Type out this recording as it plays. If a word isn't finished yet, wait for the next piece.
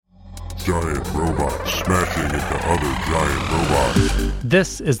Giant robots smashing into other giant robots.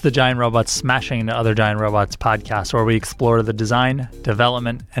 This is the Giant Robots Smashing into Other Giant Robots podcast, where we explore the design,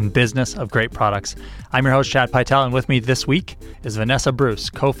 development, and business of great products. I'm your host, Chad Pytel, and with me this week is Vanessa Bruce,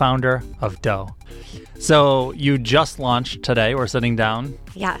 co-founder of Dough. So you just launched today. We're sitting down.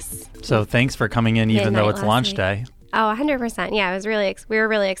 Yes. So thanks for coming in, even though it's launch day. Oh, 100%. Yeah, we were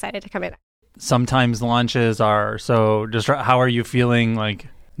really excited to come in. Sometimes launches are so how are you feeling like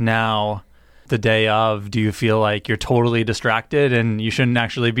now, the day of? Do you feel like you're totally distracted and you shouldn't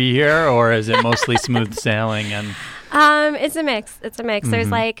actually be here, or is it mostly smooth sailing? And it's a mix. Mm-hmm. There's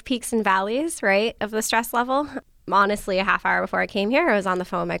like peaks and valleys, right, of the stress level. Honestly, a half hour before I came here, I was on the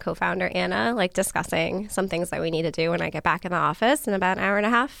phone with my co-founder, Anna, like discussing some things that we need to do when I get back in the office in about an hour and a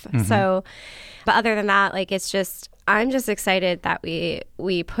half. Mm-hmm. So, but other than that, like I'm just excited that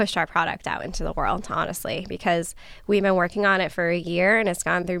we pushed our product out into the world, honestly, because we've been working on it for a year and it's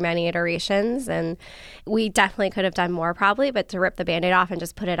gone through many iterations, and we definitely could have done more probably, but to rip the Band-Aid off and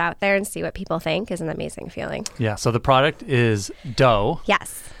just put it out there and see what people think is an amazing feeling. Yeah. So the product is Dough.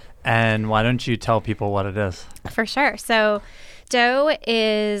 Yes. And why don't you tell people what it is? For sure. So Dough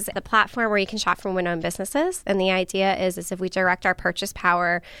is the platform where you can shop from women-owned businesses. And the idea is if we direct our purchase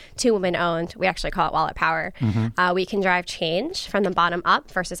power to women-owned, we actually call it wallet power, we can drive change from the bottom up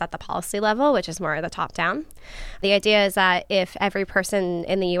versus at the policy level, which is more the top down. The idea is that if every person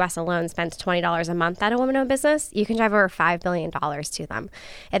in the U.S. alone spends $20 a month at a women-owned business, you can drive over $5 billion to them.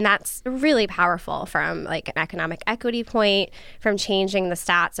 And that's really powerful from like an economic equity point, from changing the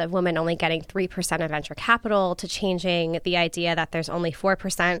stats of women only getting 3% of venture capital to changing the idea that there's only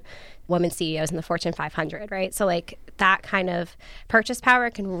 4% women CEOs in the Fortune 500, right? So like that kind of purchase power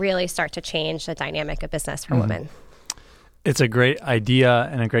can really start to change the dynamic of business for women. It's a great idea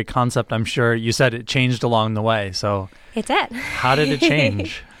and a great concept. I'm sure you said it changed along the way. So it did. How did it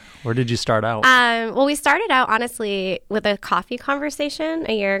change? Where did you start out? Well, we started out, honestly, with a coffee conversation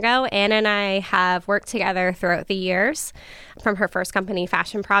a year ago. Anna and I have worked together throughout the years from her first company,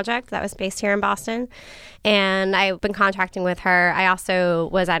 Fashion Project, that was based here in Boston. And I've been contracting with her. I also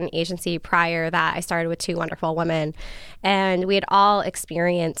was at an agency prior that I started with two wonderful women. And we had all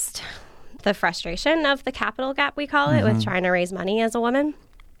experienced the frustration of the capital gap, we call it, with trying to raise money as a woman.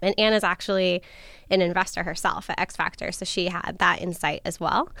 And Anna's actually an investor herself at X Factor, so she had that insight as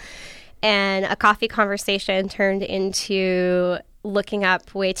well. And a coffee conversation turned into looking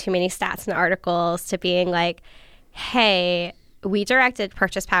up way too many stats and articles to being like, hey, we directed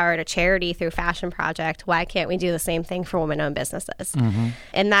purchase power to charity through Fashion Project. Why can't we do the same thing for women-owned businesses?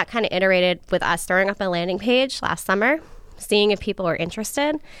 And that kind of iterated with us throwing up a landing page last summer, seeing if people were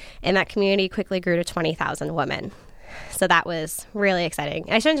interested, and that community quickly grew to 20,000 women. So that was really exciting.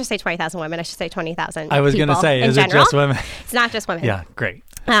 I shouldn't just say 20,000 women. I should say 20,000 I was going to say, is general. It just women? It's not just women. Yeah, great.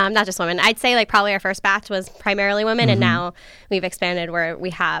 Not just women. I'd say like probably our first batch was primarily women, and now we've expanded where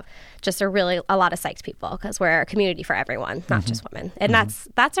we have just a lot of psyched people because we're a community for everyone, not just women. And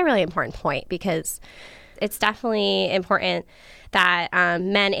that's a really important point, because it's definitely important that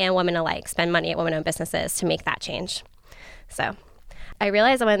men and women alike spend money at women-owned businesses to make that change. So I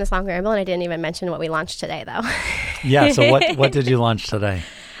realized I went this long ramble and I didn't even mention what we launched today, though. Yeah. So what did you launch today?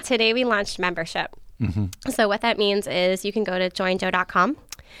 Today we launched membership. So what that means is you can go to joindough.com.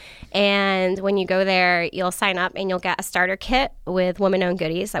 And when you go there, you'll sign up and you'll get a starter kit with women-owned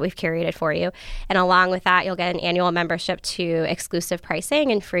goodies that we've curated for you. And along with that, you'll get an annual membership to exclusive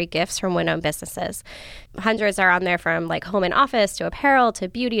pricing and free gifts from women-owned businesses. Hundreds are on there, from like home and office to apparel to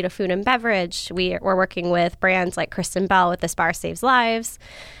beauty to food and beverage. We're working with brands like Kristen Bell with This Bar Saves Lives.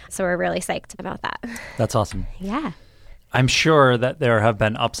 So we're really psyched about that. That's awesome. Yeah. I'm sure that there have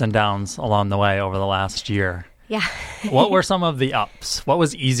been ups and downs along the way over the last year. Yeah. What were some of the ups? What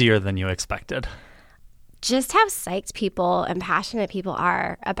was easier than you expected? Just how psyched people and passionate people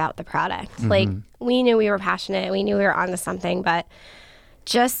are about the product. Like, we knew we were passionate. We knew we were onto something, but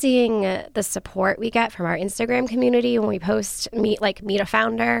just seeing the support we get from our Instagram community when we post meet a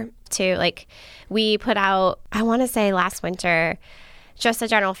founder, to like, we put out, I want to say last winter, just a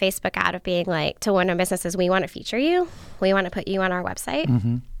general Facebook ad of being like, to women-owned businesses, we want to feature you. We want to put you on our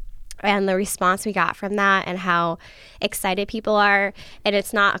website. And the response we got from that and how excited people are. And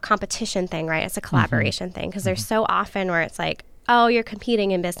it's not a competition thing, right? It's a collaboration thing. Because there's so often where it's like, oh, you're competing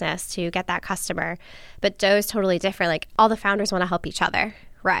in business to get that customer. But Dough is totally different. Like, all the founders want to help each other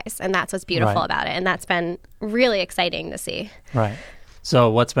rise. And that's what's beautiful about it. And that's been really exciting to see. Right. So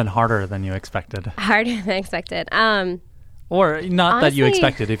what's been harder than you expected? Harder than expected. Or not honestly, that you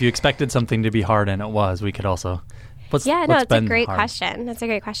expected. If you expected something to be hard and it was, we could also... it's a great question. That's a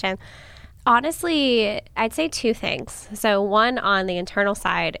great question. Honestly, I'd say two things. So one on the internal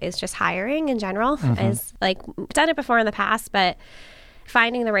side is just hiring in general. Is like we've done it before in the past, but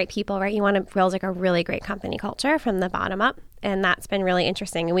finding the right people, right? You want to build like a really great company culture from the bottom up. And that's been really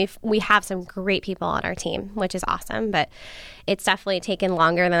interesting. And we have some great people on our team, which is awesome. But it's definitely taken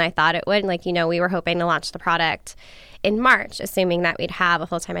longer than I thought it would. Like, we were hoping to launch the product in March, assuming that we'd have a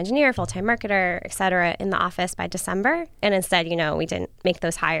full-time engineer, full-time marketer, et cetera, in the office by December. And instead, we didn't make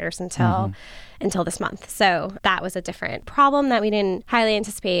those hires until this month. So that was a different problem that we didn't highly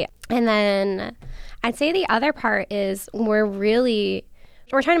anticipate. And then I'd say the other part is we're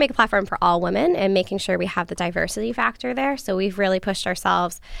trying to make a platform for all women and making sure we have the diversity factor there. So we've really pushed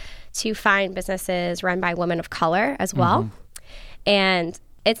ourselves to find businesses run by women of color as well. And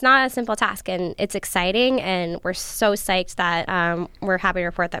it's not a simple task, and it's exciting, and we're so psyched that we're happy to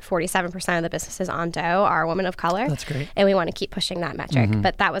report that 47% of the businesses on Dough are women of color. That's great. And we want to keep pushing that metric.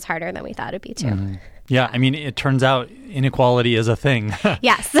 But that was harder than we thought it'd be too. Yeah, I mean, it turns out inequality is a thing.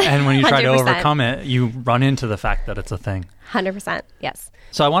 Yes. And when you try to 100%. overcome it, you run into the fact that it's a thing. 100%, yes.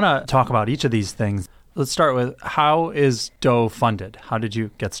 So I want to talk about each of these things. Let's start with, how is Dough funded? How did you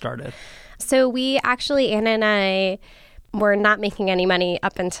get started? So we actually, Anna and I, were not making any money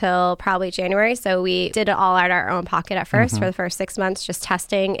up until probably January. So we did it all out of our own pocket at first for the first 6 months, just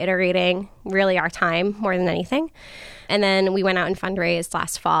testing, iterating, really our time more than anything. And then we went out and fundraised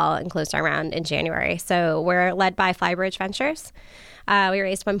last fall and closed our round in January. So we're led by Flybridge Ventures. We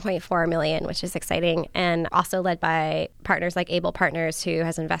raised $1.4 million, which is exciting, and also led by partners like Able Partners, who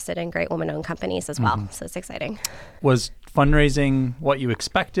has invested in great woman-owned companies as well. So it's exciting. Was fundraising what you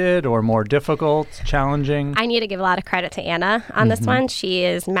expected, or more difficult, challenging? I need to give a lot of credit to Anna on this one. She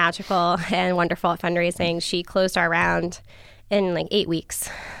is magical and wonderful at fundraising. She closed our round in like 8 weeks.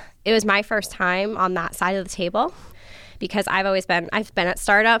 It was my first time on that side of the table, because I've been at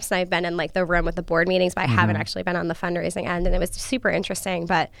startups and I've been in like the room with the board meetings, but I haven't actually been on the fundraising end, and it was super interesting.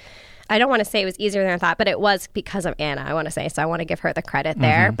 But I don't want to say it was easier than I thought, but it was because of Anna, I want to say. So I want to give her the credit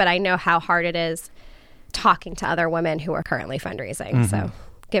there. But I know how hard it is talking to other women who are currently fundraising. So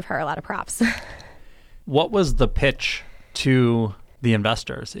give her a lot of props. What was the pitch to the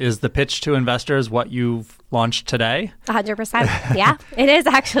investors? Is the pitch to investors what you've launched today? 100%. Yeah, it is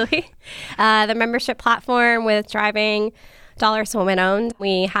actually. The membership platform with driving dollars to women owned.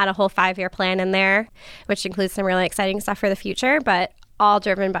 We had a whole 5-year plan in there, which includes some really exciting stuff for the future, but all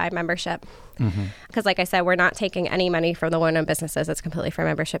driven by membership. Because like I said, we're not taking any money from the women-owned businesses. It's completely for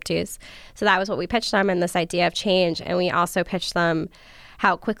membership dues. So that was what we pitched them, and this idea of change. And we also pitched them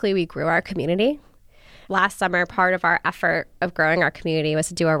how quickly we grew our community. Last summer, part of our effort of growing our community was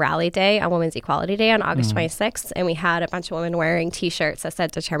to do a rally day on Women's Equality Day on August 26th. And we had a bunch of women wearing T-shirts that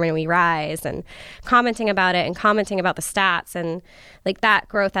said "Determine We Rise" and commenting about it and commenting about the stats. And like that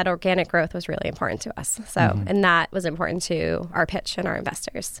growth, that organic growth was really important to us. So, and that was important to our pitch and our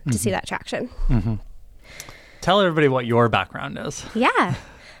investors to see that traction. Tell everybody what your background is. Yeah.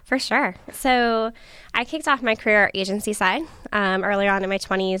 For sure. So I kicked off my career agency side early on in my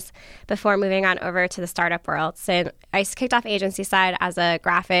 20s before moving on over to the startup world. So I kicked off agency side as a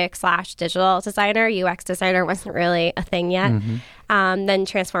graphic/digital designer. UX designer wasn't really a thing yet. Then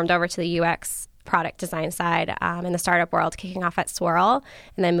transformed over to the UX product design side in the startup world, kicking off at Swirl,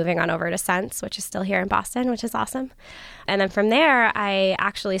 and then moving on over to Sense, which is still here in Boston, which is awesome. And then from there, I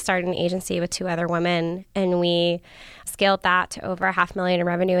actually started an agency with 2 other women, and we scaled that to over $500,000 in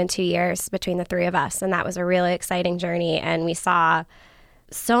revenue in 2 years between the 3 of us. And that was a really exciting journey. And we saw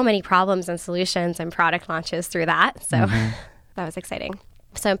so many problems and solutions and product launches through that. So that was exciting.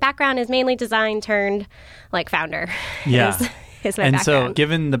 So background is mainly design turned like founder. Yeah. Is my and background. So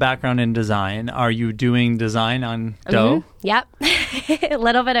given the background in design, are you doing design on Dough? Yep. A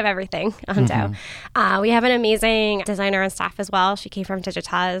little bit of everything on Dough. We have an amazing designer on staff as well. She came from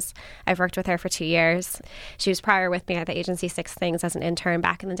Digitize. I've worked with her for 2 years. She was prior with me at the agency Six Things as an intern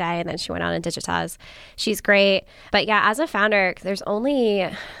back in the day, and then she went on to Digitize. She's great. But yeah, as a founder, there's only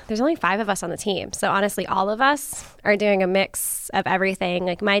 5 of us on the team. So honestly, all of us are doing a mix of everything.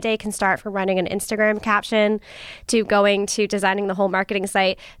 Like my day can start from running an Instagram caption to going to designing the whole marketing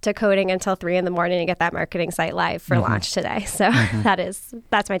site to coding until 3 a.m. to get that marketing site live for launch today. So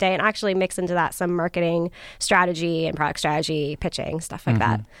that's my day, and actually mix into that some marketing strategy and product strategy, pitching, stuff like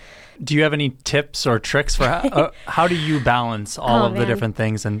that. Do you have any tips or tricks for how do you balance all of the different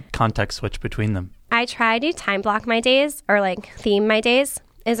things and context switch between them? I try to time block my days, or like theme my days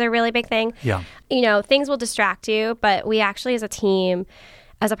is a really big thing. Yeah. Things will distract you, but we actually as a team,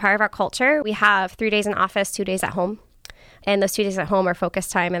 as a part of our culture, we have 3 days in office, 2 days at home. And those 2 days at home are focus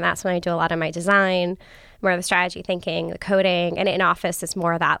time, and that's when I do a lot of my design, more of the strategy thinking, the coding. And in office, it's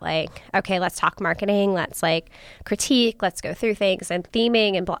more of that like, okay, let's talk marketing, let's like critique, let's go through things, and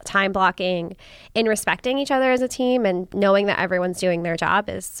theming and time blocking, and respecting each other as a team and knowing that everyone's doing their job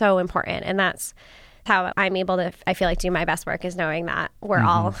is so important. And that's how I'm able to, I feel like, do my best work, is knowing that we're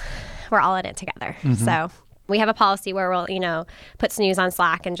all in it together. So we have a policy where we'll, put snooze on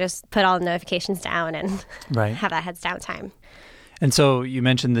Slack and just put all the notifications down and have that heads down time. And so you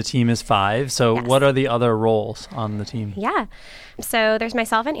mentioned the team is 5. So Yes. what are the other roles on the team? Yeah. So there's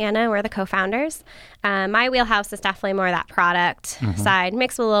myself and Anna. We're the co-founders. My wheelhouse is definitely more that product side,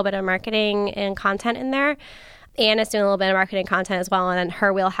 mixed with a little bit of marketing and content in there. Anna's doing a little bit of marketing content as well. And then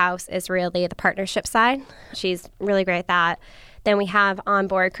her wheelhouse is really the partnership side. She's really great at that. Then we have on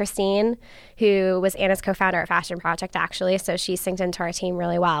board Christine, who was Anna's co-founder at Fashion Project, actually. So she synced into our team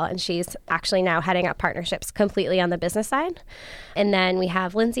really well. And she's actually now heading up partnerships completely on the business side. And then we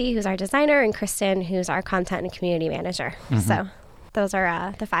have Lindsay, who's our designer, and Kristen, who's our content and community manager. So those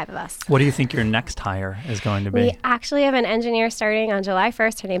are the 5 of us. What do you think your next hire is going to be? We actually have an engineer starting on July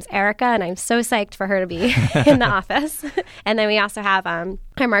 1st. Her name's Erica, and I'm so psyched for her to be in the office. And then we also have our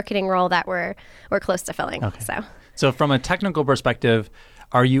marketing role that we're close to filling. Okay. So from a technical perspective,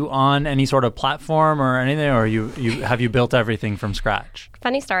 are you on any sort of platform or anything, or have you built everything from scratch?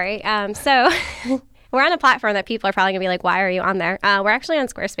 Funny story. So we're on a platform that people are probably going to be like, why are you on there? We're actually on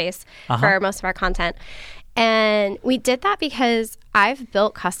Squarespace for most of our content. And we did that because I've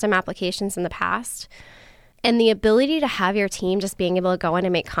built custom applications in the past. And the ability to have your team just being able to go in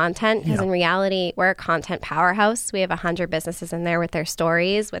and make content, because in reality, we're a content powerhouse. We have 100 businesses in there with their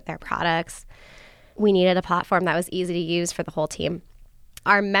stories, with their products. We needed a platform that was easy to use for the whole team.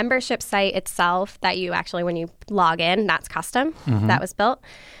 Our membership site itself, that you actually, when you log in, that's custom. That was built.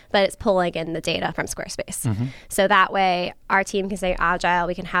 But it's pulling in the data from Squarespace. So that way, our team can stay agile.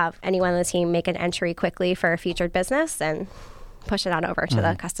 We can have anyone on the team make an entry quickly for a featured business and push it on over to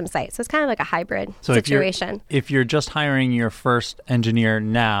the custom site. So it's kind of like a hybrid situation. If you're just hiring your first engineer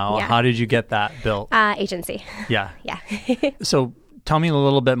now, how did you get that built? Agency. Yeah. Yeah. So tell me a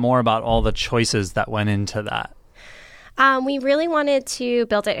little bit more about all the choices that went into that. We really wanted to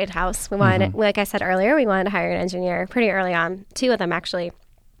build it in-house. We wanted, like I said earlier, we wanted to hire an engineer pretty early on, 2 of them actually.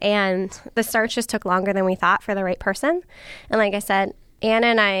 And the search just took longer than we thought for the right person. And like I said, Anna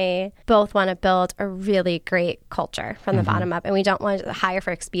and I both want to build a really great culture from the bottom up. And we don't want to hire for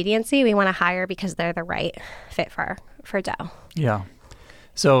expediency. We want to hire because they're the right fit for Doe. Yeah.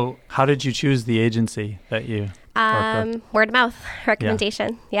 So how did you choose the agency that you worked with? Word of mouth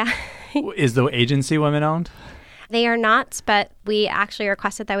recommendation. Yeah. Is the agency women-owned? They are not, but we actually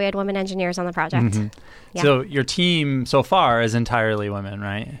requested that we had women engineers on the project. Yeah. So your team so far is entirely women,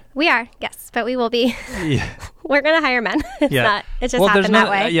 right? We are, yes, but we will be. We're going to hire men. It's just happened that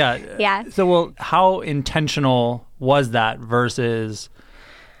way. Yeah. So, how intentional was that versus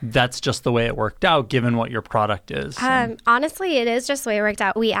that's just the way it worked out given what your product is? Honestly, it is just the way it worked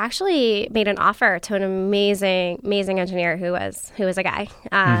out. We actually made an offer to an amazing engineer who was a guy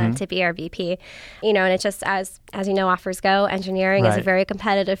to be our VP. And it's just as you know, offers go. Engineering is a very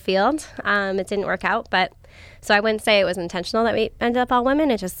competitive field. It didn't work out, but so I wouldn't say it was intentional that we ended up all women.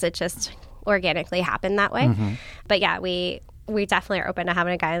 It just organically happened that way. But yeah, we definitely are open to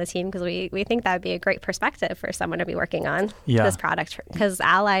having a guy on the team because we think that would be a great perspective for someone to be working on this product, because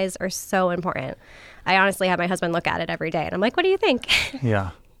allies are so important. I honestly have my husband look at it every day and I'm like, what do you think?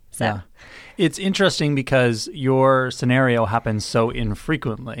 Yeah. It's interesting because your scenario happens so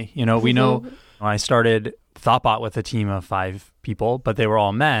infrequently. We know I started Thoughtbot with a team of 5 people, but they were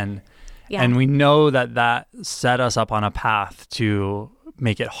all men. Yeah. And we know that set us up on a path to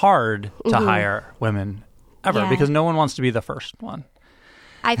make it hard to hire women ever, because no one wants to be the first one.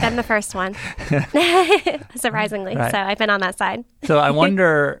 I've been the first one, surprisingly. Right. So I've been on that side. So I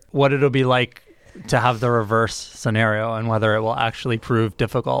wonder what it'll be like to have the reverse scenario and whether it will actually prove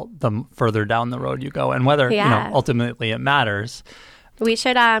difficult the further down the road you go, and whether ultimately it matters. We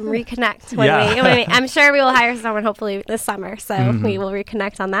should reconnect when we I'm sure we will hire someone hopefully this summer. So we will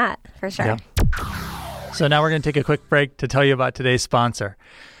reconnect on that for sure. Yeah. So now we're going to take a quick break to tell you about today's sponsor.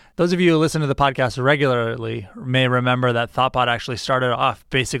 Those of you who listen to the podcast regularly may remember that Thoughtbot actually started off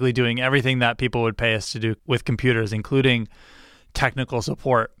basically doing everything that people would pay us to do with computers, including technical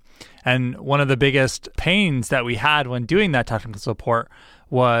support. And one of the biggest pains that we had when doing that technical support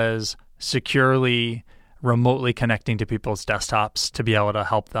was securely, remotely connecting to people's desktops to be able to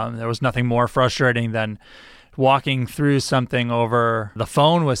help them. There was nothing more frustrating than walking through something over the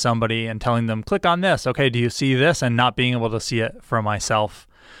phone with somebody and telling them, click on this. Okay, do you see this? And not being able to see it for myself.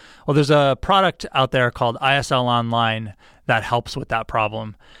 Well, there's a product out there called ISL Online that helps with that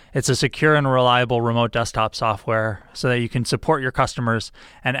problem. It's a secure and reliable remote desktop software so that you can support your customers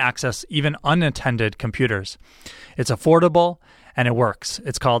and access even unattended computers. It's affordable and it works.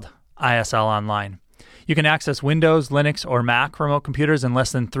 It's called ISL Online. You can access Windows, Linux, or Mac remote computers in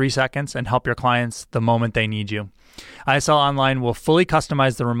less than 3 seconds and help your clients the moment they need you. ISL Online will fully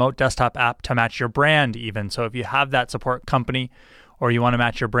customize the remote desktop app to match your brand even. So if you have that support company or you want to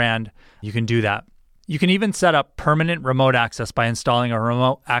match your brand, you can do that. You can even set up permanent remote access by installing a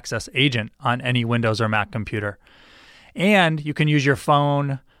remote access agent on any Windows or Mac computer. And you can use your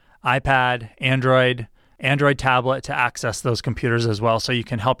phone, iPad, Android tablet to access those computers as well, so you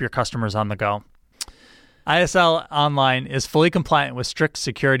can help your customers on the go. ISL Online is fully compliant with strict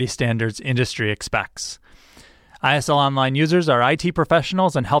security standards industry expects. ISL Online users are IT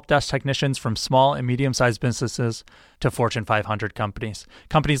professionals and help desk technicians from small and medium-sized businesses to Fortune 500 companies.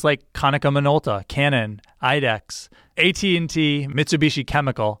 Companies like Konica Minolta, Canon, IDEX, AT&T, Mitsubishi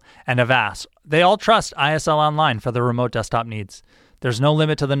Chemical, and Avast. They all trust ISL Online for their remote desktop needs. There's no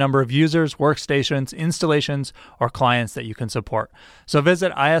limit to the number of users, workstations, installations, or clients that you can support. So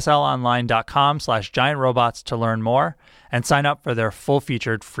visit islonline.com/giantrobots to learn more and sign up for their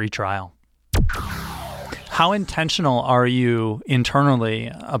full-featured free trial. How intentional are you internally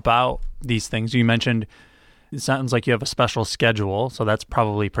about these things? You mentioned it sounds like you have a special schedule, so that's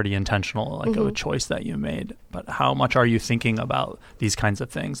probably pretty intentional, like a choice that you made. But how much are you thinking about these kinds of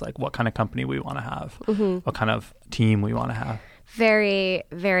things, like what kind of company we want to have, what kind of team we want to have? Very,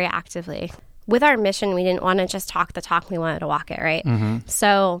 very actively. With our mission, we didn't want to just talk the talk, we wanted to walk it, right?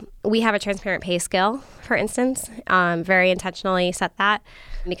 So we have a transparent pay scale, for instance, very intentionally set that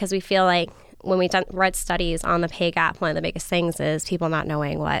because we feel like when we've read studies on the pay gap, one of the biggest things is people not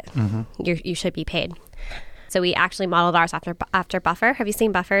knowing what you should be paid. So we actually modeled ours after Buffer. Have you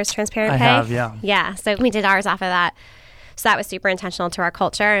seen Buffer's transparent pay? I have, yeah. Yeah, so we did ours off of that. So that was super intentional to our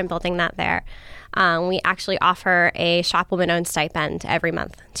culture and building that there. We actually offer a shop woman-owned stipend every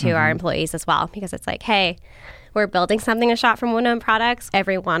month to our employees as well, because it's like, hey, we're building something to shop from women-owned products.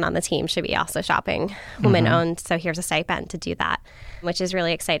 Everyone on the team should be also shopping women-owned. So here's a stipend to do that, which is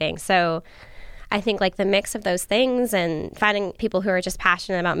really exciting. So I think like the mix of those things and finding people who are just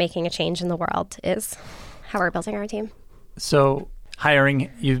passionate about making a change in the world is how we're building our team. So hiring,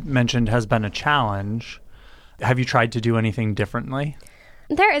 you mentioned, has been a challenge. Have you tried to do anything differently?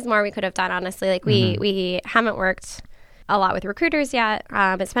 There is more we could have done, honestly. Like we haven't worked a lot with recruiters yet.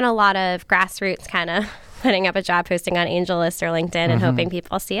 It's been a lot of grassroots kind of putting up a job posting on AngelList or LinkedIn and hoping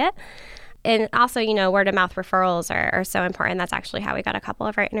people see it. And also, word of mouth referrals are so important. That's actually how we got a couple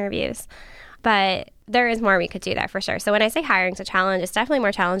of our interviews. But there is more we could do there for sure. So when I say hiring's a challenge, it's definitely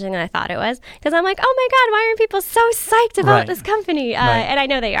more challenging than I thought it was. Because I'm like, oh my God, why aren't people so psyched about this company? And I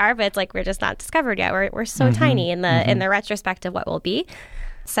know they are, but it's like we're just not discovered yet. We're so tiny in the retrospect of what we'll be.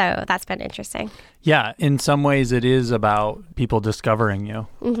 So that's been interesting. Yeah, in some ways it is about people discovering you.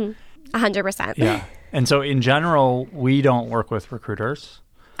 100%. Yeah. And so in general, we don't work with recruiters.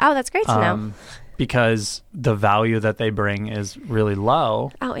 Oh, that's great to know. Because the value that they bring is really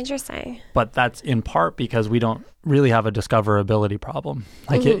low. Oh, interesting. But that's in part because we don't really have a discoverability problem.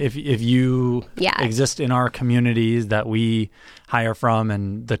 Like if you exist in our communities that we hire from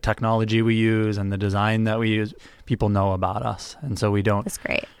and the technology we use and the design that we use, people know about us. And so we don't. That's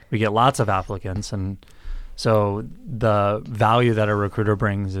great. We get lots of applicants. And so the value that a recruiter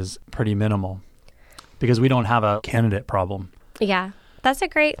brings is pretty minimal because we don't have a candidate problem. Yeah. That's a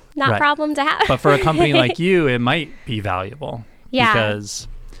great problem to have. But for a company like you, it might be valuable. Yeah. Because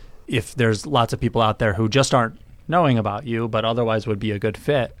if there's lots of people out there who just aren't knowing about you, but otherwise would be a good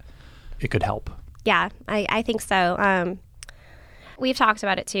fit, it could help. Yeah, I think so. We've talked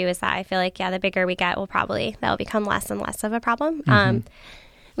about it too, is that I feel like, the bigger we get, that'll become less and less of a problem.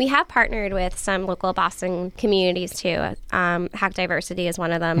 We have partnered with some local Boston communities too. Hack Diversity is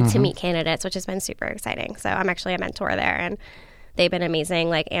one of them to meet candidates, which has been super exciting. So I'm actually a mentor there, and they've been amazing.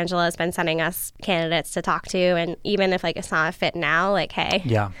 Like Angela has been sending us candidates to talk to, and even if it's not a fit now,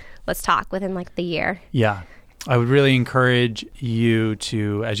 hey, let's talk within the year. Yeah. I would really encourage you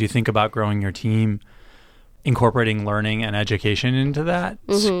to, as you think about growing your team, incorporating learning and education into that,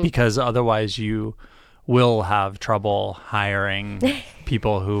 because otherwise you will have trouble hiring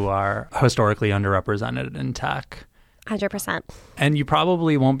people who are historically underrepresented in tech. 100%. And you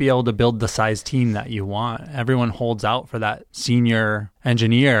probably won't be able to build the size team that you want. Everyone holds out for that senior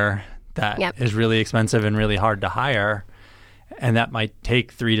engineer that is really expensive and really hard to hire. And that might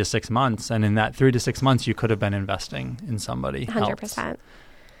take 3 to 6 months. And in that 3 to 6 months, you could have been investing in somebody 100%. else.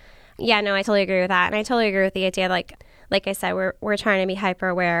 Yeah, no, I totally agree with that. And I totally agree with the idea like I said, we're trying to be hyper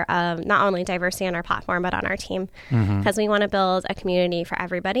aware of not only diversity on our platform, but on our team, because we want to build a community for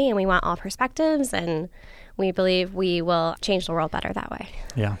everybody, and we want all perspectives, and we believe we will change the world better that way.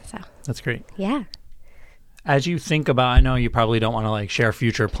 Yeah. So That's great. yeah. As you think about, I know you probably don't want to like share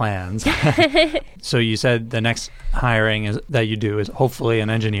future plans. So you said the next hiring that you do is hopefully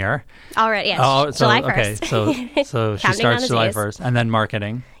an engineer. Already, yes. Oh, so, July 1st. Okay, so she Counting starts on the July days. 1st, and then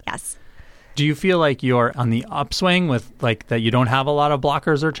marketing. Yes. Do you feel like you're on the upswing with like that you don't have a lot of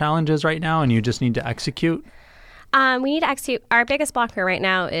blockers or challenges right now and you just need to execute? We need to execute. Our biggest blocker right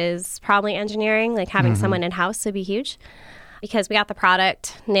now is probably engineering, like having someone in-house would be huge, because we got the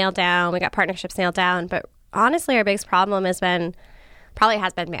product nailed down, we got partnerships nailed down, but honestly, our biggest problem has been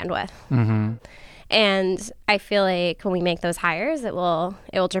bandwidth. And I feel like when we make those hires, it will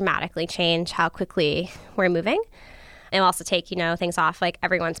dramatically change how quickly we're moving. It will also take, things off like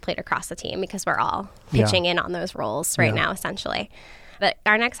everyone's plate across the team, because we're all pitching in on those roles right now, essentially. But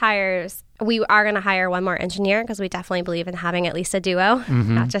our next hires, we are going to hire one more engineer, because we definitely believe in having at least a duo,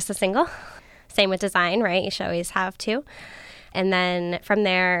 not just a single. Same with design, right? You should always have two. And then from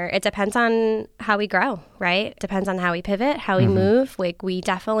there, it depends on how we grow, right? It depends on how we pivot, how we move. Like, we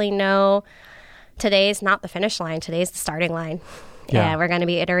definitely know today's not the finish line. Today's the starting line. Yeah, we're going to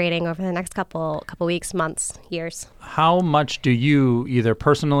be iterating over the next couple weeks, months, years. How much do you, either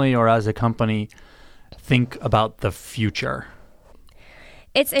personally or as a company, think about the future?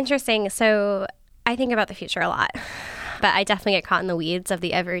 It's interesting. So I think about the future a lot, but I definitely get caught in the weeds of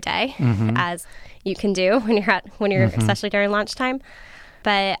the everyday, as you can do when you're especially during lunchtime.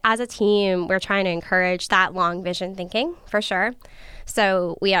 But as a team, we're trying to encourage that long vision thinking for sure.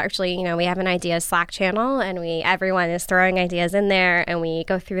 So we actually, we have an ideas Slack channel, and everyone is throwing ideas in there, and we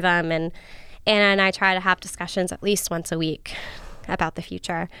go through them, and I try to have discussions at least once a week about the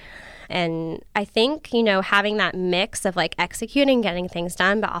future. And I think, having that mix of like executing, getting things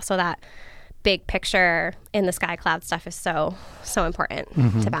done, but also that big picture in the sky cloud stuff is so important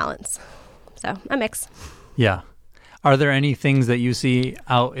to balance. So a mix. Yeah. Are there any things that you see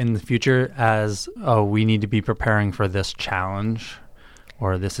out in the future as, we need to be preparing for this challenge,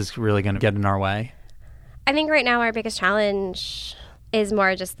 or this is really going to get in our way? I think right now our biggest challenge is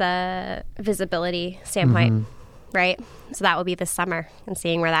more just the visibility standpoint, right? So that will be this summer, and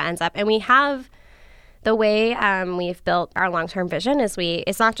seeing where that ends up. And we have the way we've built our long-term vision is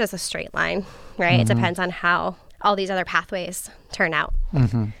it's not just a straight line, right? It depends on how all these other pathways turn out.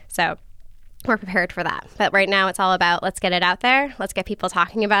 So we're prepared for that. But right now it's all about, let's get it out there. Let's get people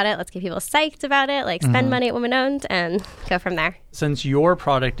talking about it. Let's get people psyched about it. Like, spend money at Women Owned and go from there. Since your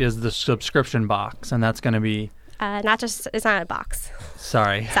product is the subscription box, and that's going to be... it's not a box.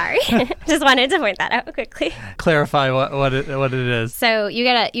 Sorry. Just wanted to point that out quickly. Clarify what it is. So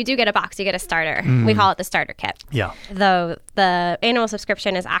you do get a box. You get a starter. We call it the starter kit. Yeah. Though the annual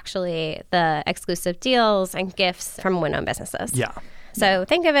subscription is actually the exclusive deals and gifts from women-owned businesses. Yeah. So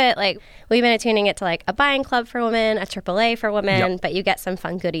think of it like we've been attuning it to like a buying club for women, a AAA for women, but you get some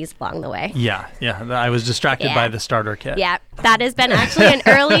fun goodies along the way. Yeah. I was distracted by the starter kit. Yeah. That has been actually an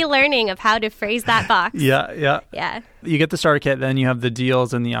early learning of how to phrase that box. Yeah. Yeah. You get the starter kit, then you have the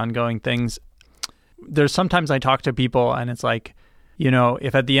deals and the ongoing things. There's sometimes I talk to people and it's like,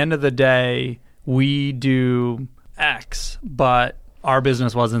 if at the end of the day we do X, but our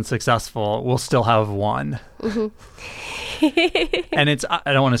business wasn't successful, we'll still have one. And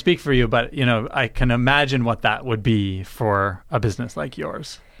I don't want to speak for you, but I can imagine what that would be for a business like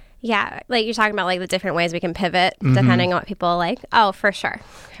yours. Yeah, like you're talking about like the different ways we can pivot depending on what people like. Oh, for sure.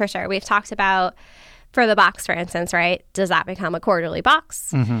 We've talked about for the box, for instance, right? Does that become a quarterly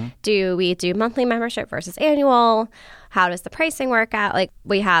box? Do we do monthly membership versus annual? How does the pricing work out? Like,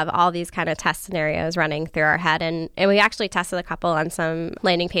 we have all these kind of test scenarios running through our head, and we actually tested a couple on some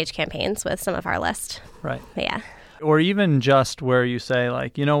landing page campaigns with some of our list. Right. But yeah. Or even just where you say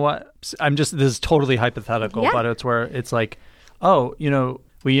like, you know what? This is totally hypothetical, but it's where it's like,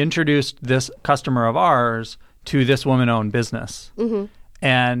 we introduced this customer of ours to this woman-owned business.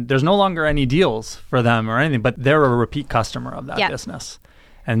 And there's no longer any deals for them or anything, but they're a repeat customer of that business.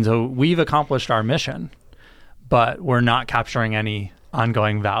 And so we've accomplished our mission, but we're not capturing any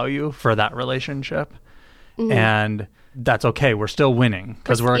ongoing value for that relationship. And that's okay. We're still winning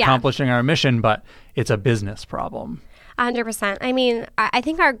because we're accomplishing our mission, but it's a business problem. 100%. I mean, I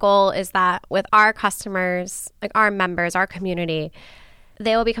think our goal is that with our customers, like our members, our community,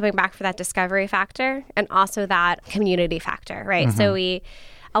 they will be coming back for that discovery factor and also that community factor, right? So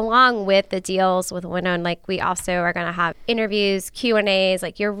along with the deals with women, like we also are going to have interviews, Q&As,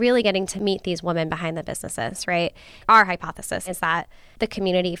 like you're really getting to meet these women behind the businesses, right? Our hypothesis is that the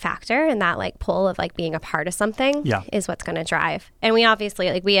community factor and that like pull of like being a part of something is what's going to drive. And we obviously,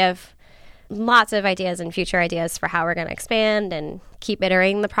 like we have lots of ideas and future ideas for how we're going to expand and keep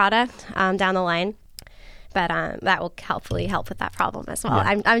iterating the product down the line. But that will hopefully help with that problem as well.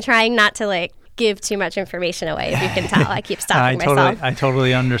 Yeah. I'm trying not to like give too much information away, if you can tell. I keep stopping myself. I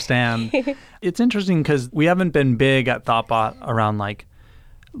totally understand. It's interesting because we haven't been big at Thoughtbot around like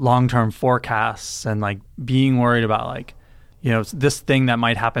long-term forecasts and like being worried about like, you know, this thing that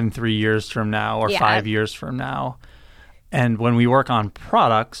might happen 3 years from now or 5 years from now. And when we work on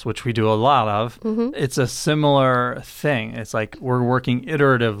products, which we do a lot of, it's a similar thing. It's like we're working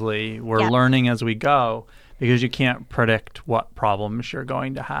iteratively. We're learning as we go because you can't predict what problems you're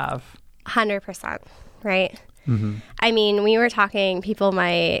going to have. 100%, right? I mean, we were talking, people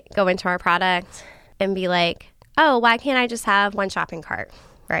might go into our product and be like, oh, why can't I just have one shopping cart,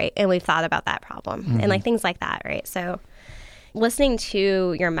 right? And we've thought about that problem and like things like that, right? So listening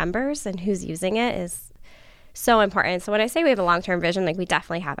to your members and who's using it is so important. So when I say we have a long-term vision, like we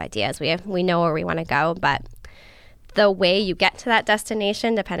definitely have ideas. We know where we want to go, but the way you get to that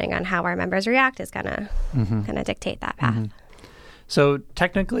destination, depending on how our members react, is gonna dictate that path. So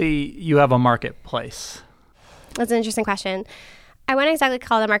technically, you have a marketplace. That's an interesting question. I wouldn't exactly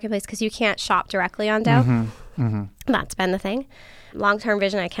call it a marketplace because you can't shop directly on Dough. That's been the thing. Long-term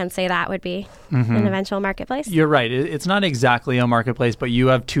vision, I can say that would be an eventual marketplace. You're right. It's not exactly a marketplace, but you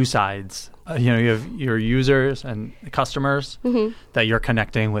have two sides. You have your users and customers that you're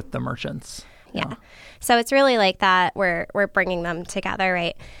connecting with the merchants. Yeah. So it's really like that. We're bringing them together,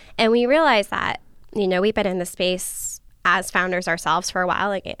 right? And we realize that, you know, we've been in the space as founders ourselves for a while,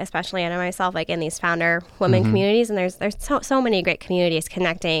 like especially Anna and myself, like in these founder women communities. And there's so many great communities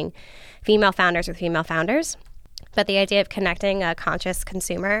connecting female founders with female founders. But the idea of connecting a conscious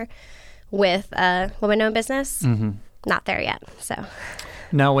consumer with a woman-owned business, not there yet. So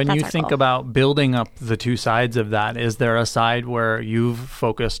now, when you think about building up the two sides of that, is there a side where you've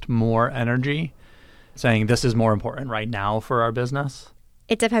focused more energy, saying this is more important right now for our business?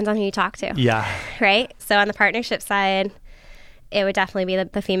 It depends on who you talk to. Yeah. Right? So on the partnership side, it would definitely be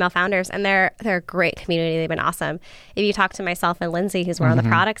the female founders, and they're a great community. They've been awesome. If you talk to myself and Lindsay, who's more on the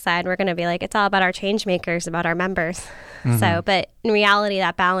product side, we're going to be like, it's all about our change makers, about our members. So, but in reality,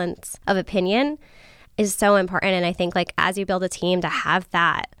 that balance of opinion is so important. And I think like as you build a team, to have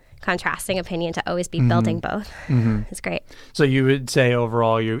that contrasting opinion, to always be building both is great. So you would say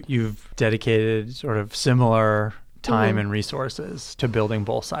overall you've dedicated sort of similar time and resources to building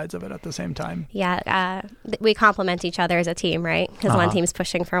both sides of it at the same time. Yeah, we complement each other as a team, right? Because one team's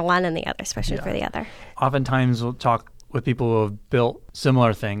pushing for one and the other's pushing for the other. Oftentimes we'll talk with people who have built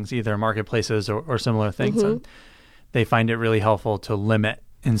similar things, either marketplaces or similar things, and they find it really helpful to limit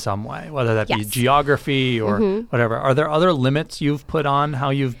in some way, whether that be geography or whatever. Are there other limits you've put on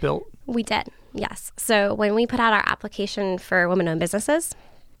how you've built? We did, yes. So when we put out our application for women-owned businesses,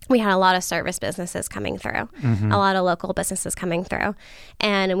 we had a lot of service businesses coming through, a lot of local businesses coming through.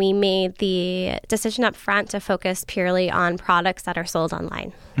 And we made the decision up front to focus purely on products that are sold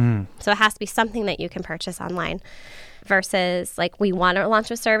online. So it has to be something that you can purchase online versus like we want to launch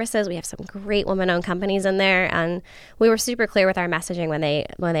with services. We have some great women-owned companies in there. And we were super clear with our messaging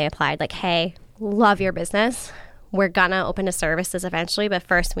when they applied, like, hey, love your business. We're going to open to services eventually, but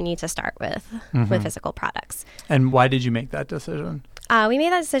first we need to start with physical products. And why did you make that decision? We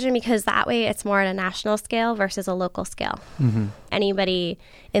made that decision because that way it's more at a national scale versus a local scale. Anybody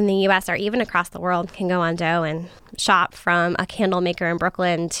in the U.S. or even across the world can go on Dough and shop, from a candle maker in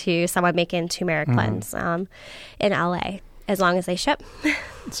Brooklyn to someone making turmeric blends in L.A., as long as they ship.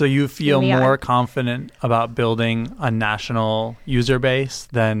 So you feel more confident about building a national user base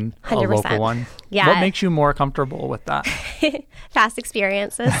than 100%. A local one? Yeah. What makes you more comfortable with that? Past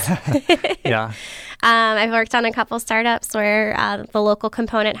experiences. Yeah. I've worked on a couple startups where the local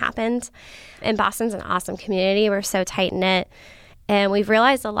component happened. And Boston's an awesome community. We're so tight-knit. And we've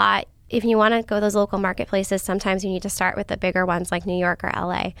realized a lot. If you want to go those local marketplaces, sometimes you need to start with the bigger ones like New York or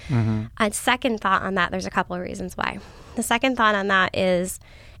LA. A second thought on that, there's a couple of reasons why. The second thought on that is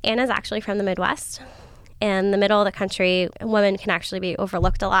Anna's actually from the Midwest. In the middle of the country, women can actually be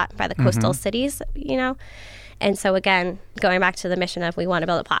overlooked a lot by the coastal cities, you know. And so again, going back to the mission of we want to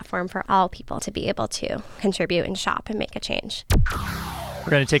build a platform for all people to be able to contribute and shop and make a change.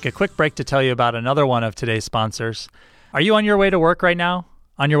 We're going to take a quick break to tell you about another one of today's sponsors. Are you on your way to work right now?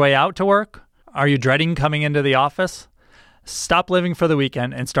 On your way out to work? Are you dreading coming into the office? Stop living for the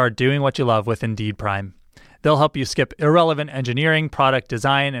weekend and start doing what you love with Indeed Prime. They'll help you skip irrelevant engineering, product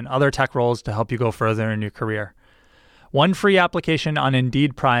design, and other tech roles to help you go further in your career. One free application on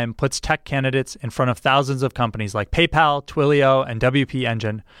Indeed Prime puts tech candidates in front of thousands of companies like PayPal, Twilio, and WP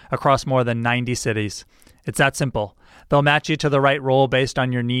Engine across more than 90 cities. It's that simple. They'll match you to the right role based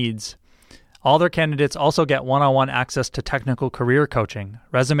on your needs. All their candidates also get one-on-one access to technical career coaching,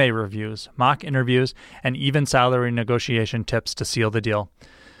 resume reviews, mock interviews, and even salary negotiation tips to seal the deal.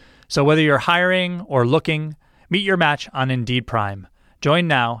 So whether you're hiring or looking, meet your match on Indeed Prime. Join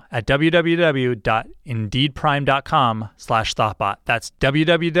now at www.indeedprime.com/thoughtbot. That's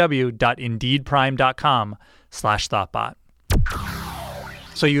www.indeedprime.com/thoughtbot.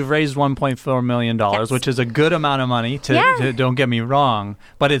 So you've raised $1.4 million, Yes. which is a good amount of money, don't get me wrong,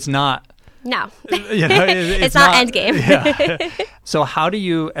 but it's not... No, it's not end game. Yeah. So how do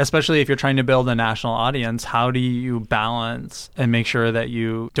you, especially if you're trying to build a national audience, how do you balance and make sure that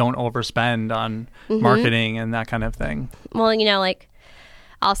you don't overspend on marketing and that kind of thing? Well, like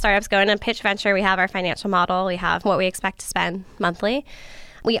all startups go in a pitch venture. We have our financial model. We have what we expect to spend monthly.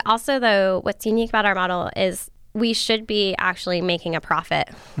 We also, though, what's unique about our model is we should be actually making a profit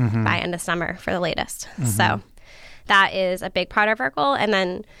by end of summer for the latest. So that is a big part of our goal. And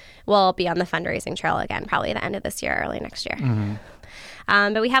then we'll be on the fundraising trail again, probably the end of this year, early next year.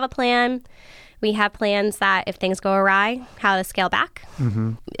 But we have a plan. We have plans that if things go awry, how to scale back.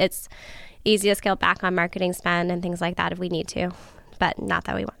 It's easy to scale back on marketing spend and things like that if we need to, but not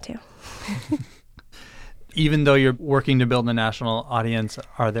that we want to. Even though you're working to build a national audience,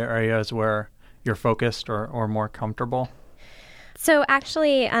 are there areas where you're focused or more comfortable? So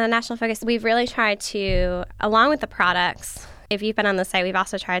actually, on a national focus, we've really tried to, along with the products, if you've been on the site, we've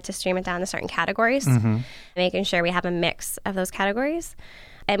also tried to stream it down to certain categories, making sure we have a mix of those categories.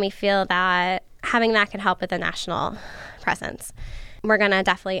 And we feel that having that can help with the national presence. We're going to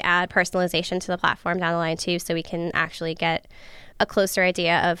definitely add personalization to the platform down the line, too, so we can actually get a closer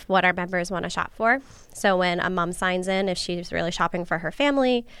idea of what our members want to shop for. So when a mom signs in, if she's really shopping for her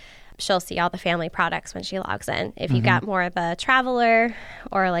family, she'll see all the family products when she logs in. If you got more of the traveler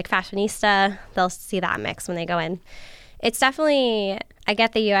or like fashionista, they'll see that mix when they go in. It's definitely, I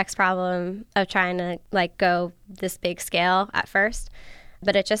get the UX problem of trying to go this big scale at first,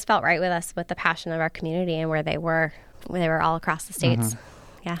 but it just felt right with us with the passion of our community and where they were all across the states.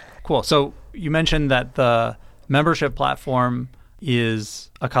 Yeah. Cool. So you mentioned that the membership platform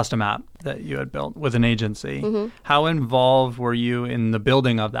is a custom app that you had built with an agency. How involved were you in the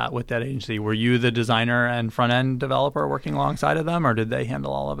building of that with that agency? Were you the designer and front-end developer working alongside of them, or did they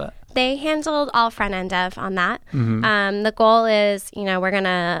handle all of it? They handled all front-end dev on that. The goal is, we're going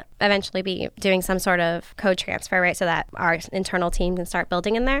to eventually be doing some sort of code transfer, right, so that our internal team can start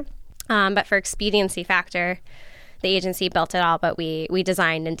building in there. But for expediency factor, the agency built it all, but we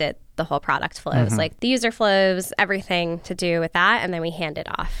designed and did the whole product flows, like the user flows, everything to do with that, and then we handed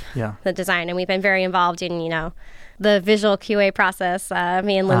off the design. And we've been very involved in, the visual QA process.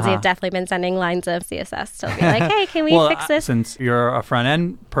 Me and Lindsay have definitely been sending lines of CSS to be like, hey, can we fix this? Since you're a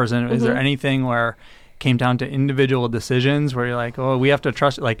front-end person, is there anything where came down to individual decisions where you're like, oh, we have to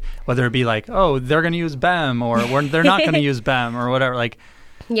trust, like whether it be like, oh, they're going to use BEM or they're not going to use BEM or whatever, like...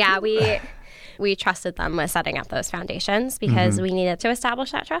 Yeah, we trusted them with setting up those foundations because we needed to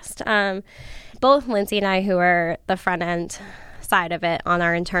establish that trust. Both Lindsay and I, who are the front end side of it on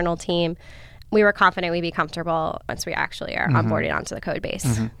our internal team, we were confident we'd be comfortable once we actually are onboarded onto the code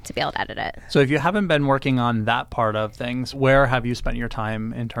base to be able to edit it. So if you haven't been working on that part of things, where have you spent your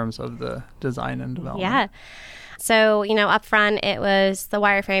time in terms of the design and development? Yeah. So, up front, it was the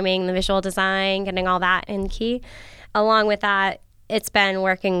wireframing, the visual design, getting all that in key. Along with that, it's been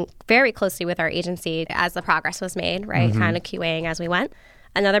working very closely with our agency as the progress was made, right? Kind of QAing as we went.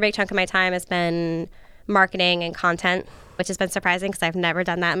 Another big chunk of my time has been marketing and content, which has been surprising because I've never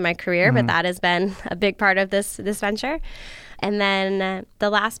done that in my career, but that has been a big part of this venture. And then the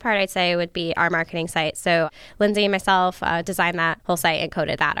last part I'd say would be our marketing site. So Lindsay and myself designed that whole site and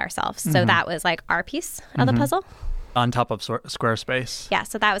coded that ourselves. So that was like our piece of the puzzle. On top of Squarespace. Yeah,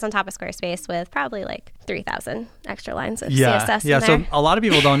 so that was on top of Squarespace with probably like 3,000 extra lines of CSS in there. So a lot of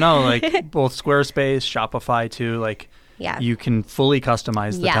people don't know, like both Squarespace, Shopify too, like you can fully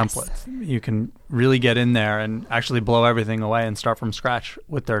customize the templates. You can really get in there and actually blow everything away and start from scratch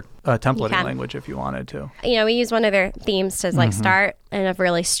with their templating language if you wanted to. We used one of their themes to like start and have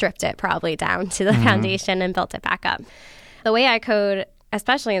really stripped it probably down to the foundation and built it back up. The way I code,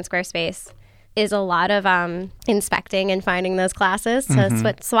 especially in Squarespace, is a lot of inspecting and finding those classes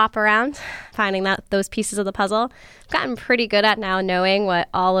to swap around, finding those pieces of the puzzle. I've gotten pretty good at now knowing what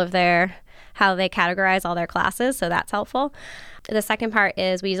all of their how they categorize all their classes. So that's helpful. The second part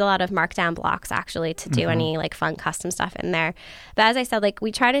is we use a lot of markdown blocks actually to do any like fun custom stuff in there. But as I said, like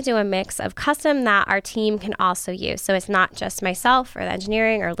we try to do a mix of custom that our team can also use. So it's not just myself or the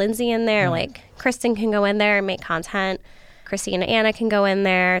engineering or Lindsay in there. Like Kristen can go in there and make content. Christine and Anna can go in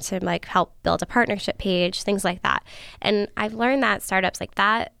there to like help build a partnership page, things like that. And I've learned that startups like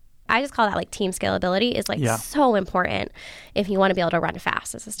that, I just call that like team scalability is like so important if you want to be able to run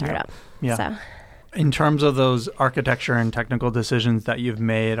fast as a startup. Yeah. So. In terms of those architecture and technical decisions that you've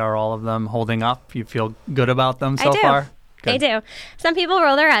made, are all of them holding up? You feel good about them so far? Good. I do. Some people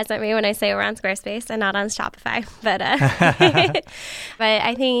roll their eyes at me when I say we're on Squarespace and not on Shopify. But but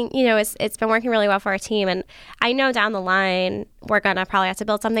I think, you know, it's been working really well for our team. And I know down the line, we're going to probably have to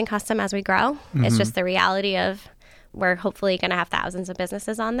build something custom as we grow. It's just the reality of we're hopefully going to have thousands of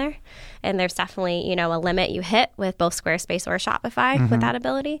businesses on there. And there's definitely, you know, a limit you hit with both Squarespace or Shopify with that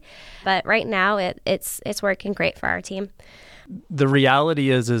ability. But right now, it's working great for our team. The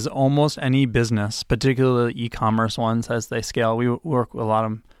reality is almost any business, particularly e-commerce ones, as they scale, we work with a lot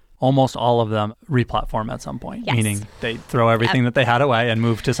of them, almost all of them re-platform at some point, meaning they throw everything that they had away and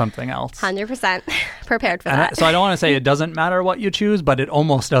move to something else. 100% prepared for that. So I don't want to say it doesn't matter what you choose, but it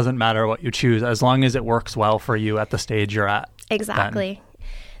almost doesn't matter what you choose as long as it works well for you at the stage you're at. Exactly.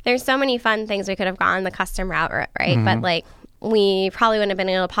 There's so many fun things we could have gone the custom route, right? But like we probably wouldn't have been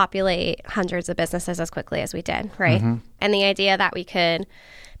able to populate hundreds of businesses as quickly as we did, right? And the idea that we could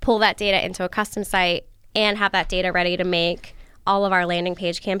pull that data into a custom site and have that data ready to make all of our landing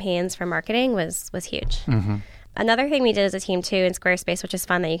page campaigns for marketing was huge. Another thing we did as a team too in Squarespace, which is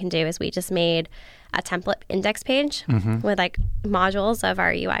fun that you can do, is we just made a template index page with like modules of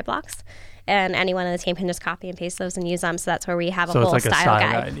our UI blocks. And anyone on the team can just copy and paste those and use them. So that's where we have a whole it's like style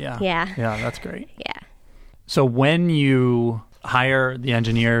a guide. Yeah, that's great. Yeah. So when you hire the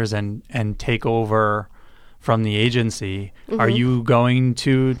engineers and take over from the agency, are you going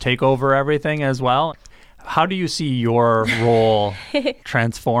to take over everything as well? How do you see your role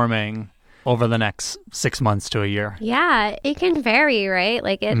transforming over the next 6 months to a year? Yeah, it can vary, right?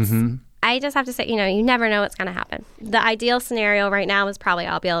 Like it's, I just have to say, you know, you never know what's going to happen. The ideal scenario right now is probably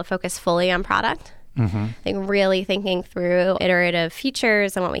I'll be able to focus fully on product. Like really thinking through iterative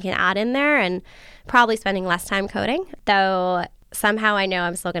features and what we can add in there and probably spending less time coding. Though somehow I know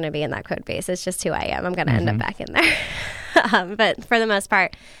I'm still going to be in that code base. It's just who I am. I'm going to end up back in there. But for the most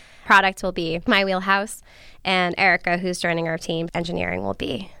part, product will be my wheelhouse, and Erica, who's joining our team, engineering will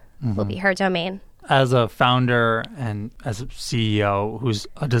be her domain. As a founder and as a CEO who's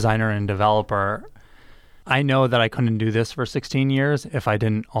a designer and developer, I know that I couldn't do this for 16 years if I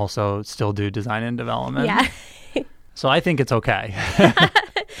didn't also still do design and development. Yeah. So I think it's okay.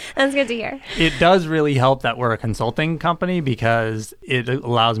 That's good to hear. It does really help that we're a consulting company because it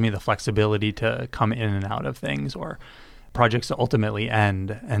allows me the flexibility to come in and out of things or projects to ultimately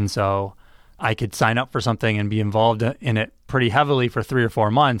end. And so I could sign up for something and be involved in it pretty heavily for 3 or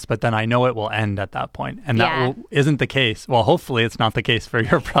 4 months, but then I know it will end at that point. And that isn't the case. Well, hopefully it's not the case for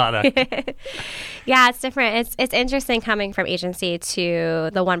your product. Yeah, it's different. It's interesting coming from agency to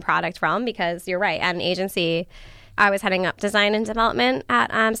the one product realm because you're right. At an agency, I was heading up design and development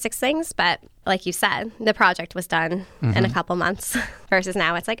at Six Things, but like you said, the project was done in a couple months versus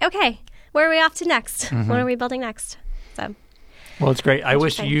now it's like, okay, where are we off to next? What are we building next? So, well, it's great. I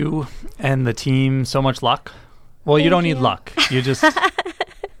wish you and the team so much luck. Well, you don't need luck. You just...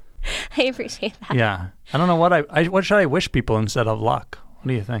 I appreciate that. Yeah. I don't know what should I wish people instead of luck? What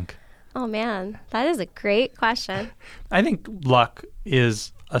do you think? Oh, man. That is a great question. I think luck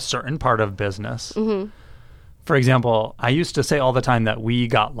is a certain part of business. For example, I used to say all the time that we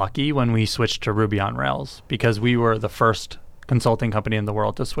got lucky when we switched to Ruby on Rails because we were the first consulting company in the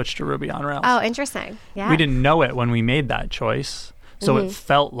world to switch to Ruby on Rails. Oh, interesting. Yeah. We didn't know it when we made that choice, so it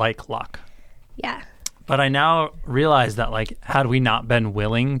felt like luck. Yeah. But I now realize that, like, had we not been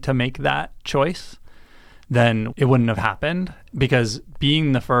willing to make that choice, then it wouldn't have happened because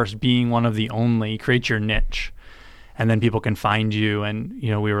being the first, being one of the only, creates your niche. And then people can find you. And, you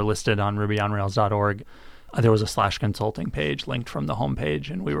know, we were listed on rubyonrails.org. There was a /consulting page linked from the homepage,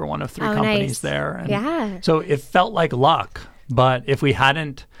 and we were one of 3 companies there. And so it felt like luck. But if we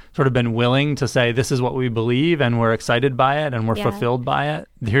hadn't sort of been willing to say, this is what we believe and we're excited by it and we're fulfilled by it,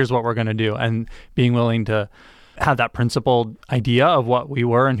 here's what we're going to do. And being willing to have that principled idea of what we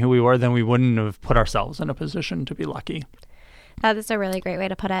were and who we were, then we wouldn't have put ourselves in a position to be lucky. That is a really great way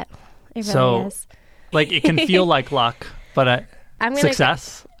to put it. It really is. Like, it can feel like luck, but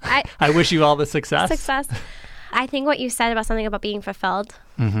success. I wish you all the success. Success. I think what you said about something about being fulfilled,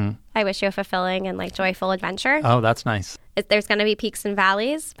 I wish you a fulfilling and like joyful adventure. Oh, that's nice. There's going to be peaks and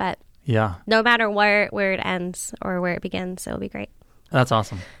valleys, but Yeah. No matter where it ends or where it begins, it'll be great. That's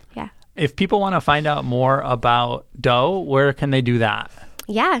awesome. Yeah. If people want to find out more about Dough, where can they do that?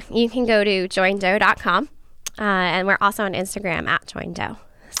 Yeah, you can go to joindough.com. And we're also on Instagram at joindough.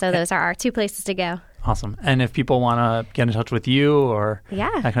 So those are our 2 places to go. Awesome. And if people want to get in touch with you or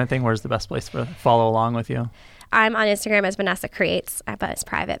that kind of thing, where's the best place to follow along with you? I'm on Instagram as Vanessa Creates, but it's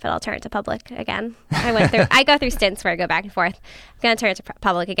private, but I'll turn it to public again. I go through stints where I go back and forth. I'm going to turn it to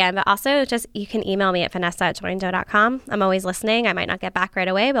public again, but also just you can email me at vanessa@joindough.com. I'm always listening. I might not get back right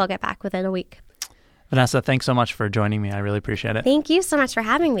away, but I'll get back within a week. Vanessa, thanks so much for joining me. I really appreciate it. Thank you so much for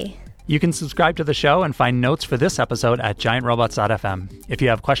having me. You can subscribe to the show and find notes for this episode at giantrobots.fm. If you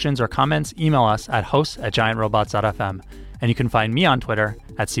have questions or comments, email us at hosts@giantrobots.fm. And you can find me on Twitter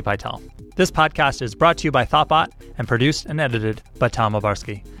at cpytel. This podcast is brought to you by Thoughtbot and produced and edited by Tom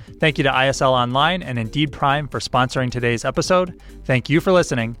Obarski. Thank you to ISL Online and Indeed Prime for sponsoring today's episode. Thank you for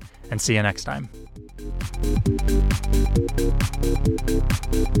listening, and see you next time.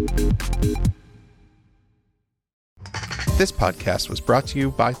 This podcast was brought to you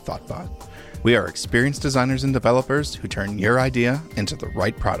by Thoughtbot. We are experienced designers and developers who turn your idea into the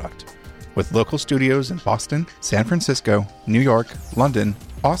right product. With local studios in Boston, San Francisco, New York, London,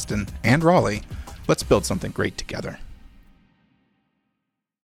 Austin, and Raleigh, let's build something great together.